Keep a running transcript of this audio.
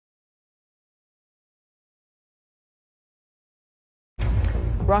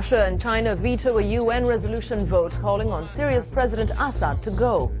Russia and China veto a UN resolution vote calling on Syria's President Assad to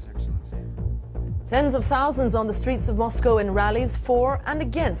go. Tens of thousands on the streets of Moscow in rallies for and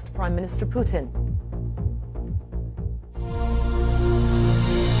against Prime Minister Putin.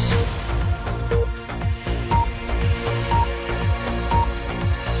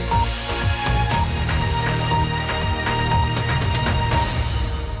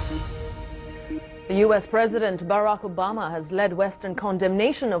 The U.S. President Barack Obama has led Western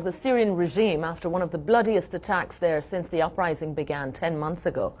condemnation of the Syrian regime after one of the bloodiest attacks there since the uprising began 10 months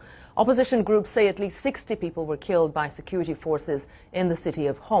ago. Opposition groups say at least 60 people were killed by security forces in the city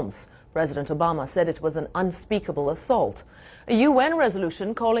of Homs. President Obama said it was an unspeakable assault. A UN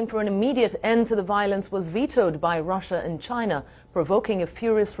resolution calling for an immediate end to the violence was vetoed by Russia and China, provoking a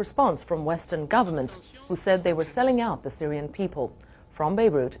furious response from Western governments, who said they were selling out the Syrian people. From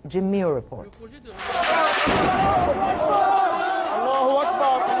Beirut, Jim Muir reports.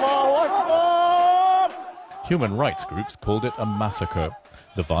 Human rights groups called it a massacre.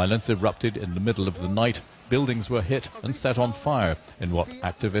 The violence erupted in the middle of the night. Buildings were hit and set on fire in what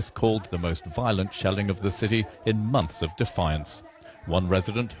activists called the most violent shelling of the city in months of defiance. One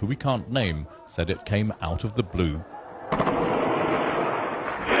resident, who we can't name, said it came out of the blue.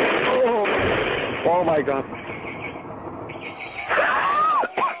 Oh my God.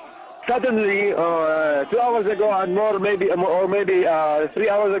 Suddenly, 2 hours ago and more, maybe 3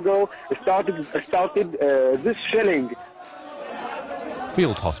 hours ago, started this shelling.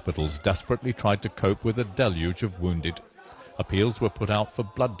 Field hospitals desperately tried to cope with a deluge of wounded. Appeals were put out for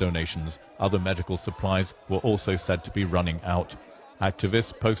blood donations. Other medical supplies were also said to be running out.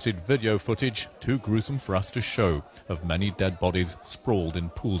 Activists posted video footage, too gruesome for us to show, of many dead bodies sprawled in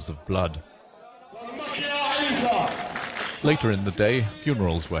pools of blood. Later in the day,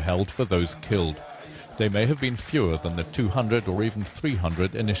 funerals were held for those killed. They may have been fewer than the 200 or even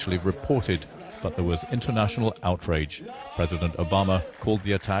 300 initially reported, but there was international outrage. President Obama called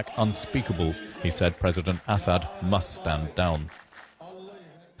the attack unspeakable. He said President Assad must stand down.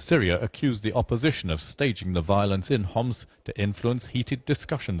 Syria accused the opposition of staging the violence in Homs to influence heated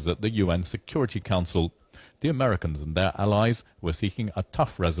discussions at the UN Security Council. The Americans and their allies were seeking a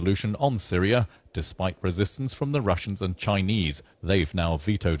tough resolution on Syria, despite resistance from the Russians and Chinese. They've now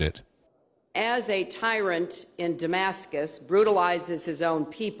vetoed it. As a tyrant in Damascus brutalizes his own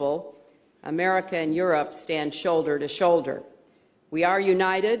people, America and Europe stand shoulder to shoulder. We are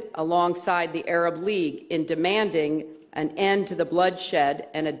united alongside the Arab League in demanding an end to the bloodshed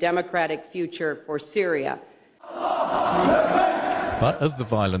and a democratic future for Syria. But as the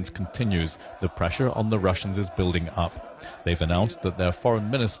violence continues, the pressure on the Russians is building up. They've announced that their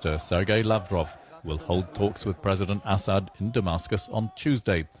foreign minister, Sergei Lavrov, will hold talks with President Assad in Damascus on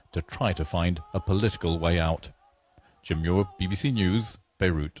Tuesday to try to find a political way out. Jim Muir, BBC News,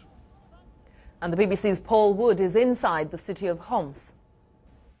 Beirut. And the BBC's Paul Wood is inside the city of Homs.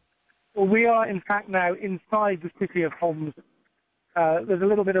 Well, we are in fact now inside the city of Homs. There's a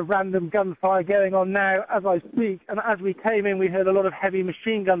little bit of random gunfire going on now as I speak, and as we came in we heard a lot of heavy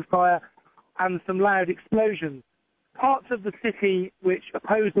machine gun fire and some loud explosions. Parts of the city which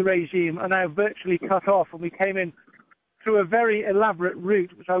oppose the regime are now virtually cut off, and we came in through a very elaborate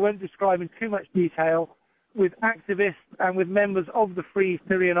route, which I won't describe in too much detail, with activists and with members of the Free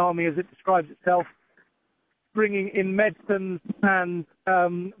Syrian Army, as it describes itself, bringing in medicines and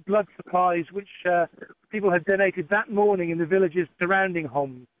blood supplies, which people had donated that morning in the villages surrounding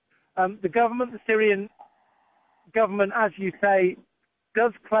Homs. The government, the Syrian government, as you say,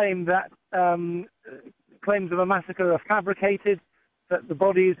 does claim that claims of a massacre are fabricated, that the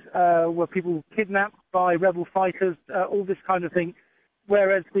bodies were people kidnapped by rebel fighters, all this kind of thing.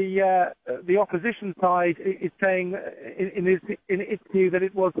 Whereas the opposition side is saying, in its view, that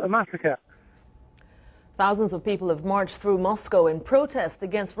it was a massacre. Thousands of people have marched through Moscow in protest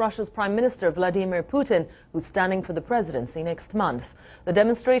against Russia's Prime Minister Vladimir Putin, who's standing for the presidency next month. The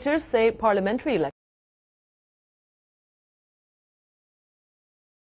demonstrators say parliamentary elections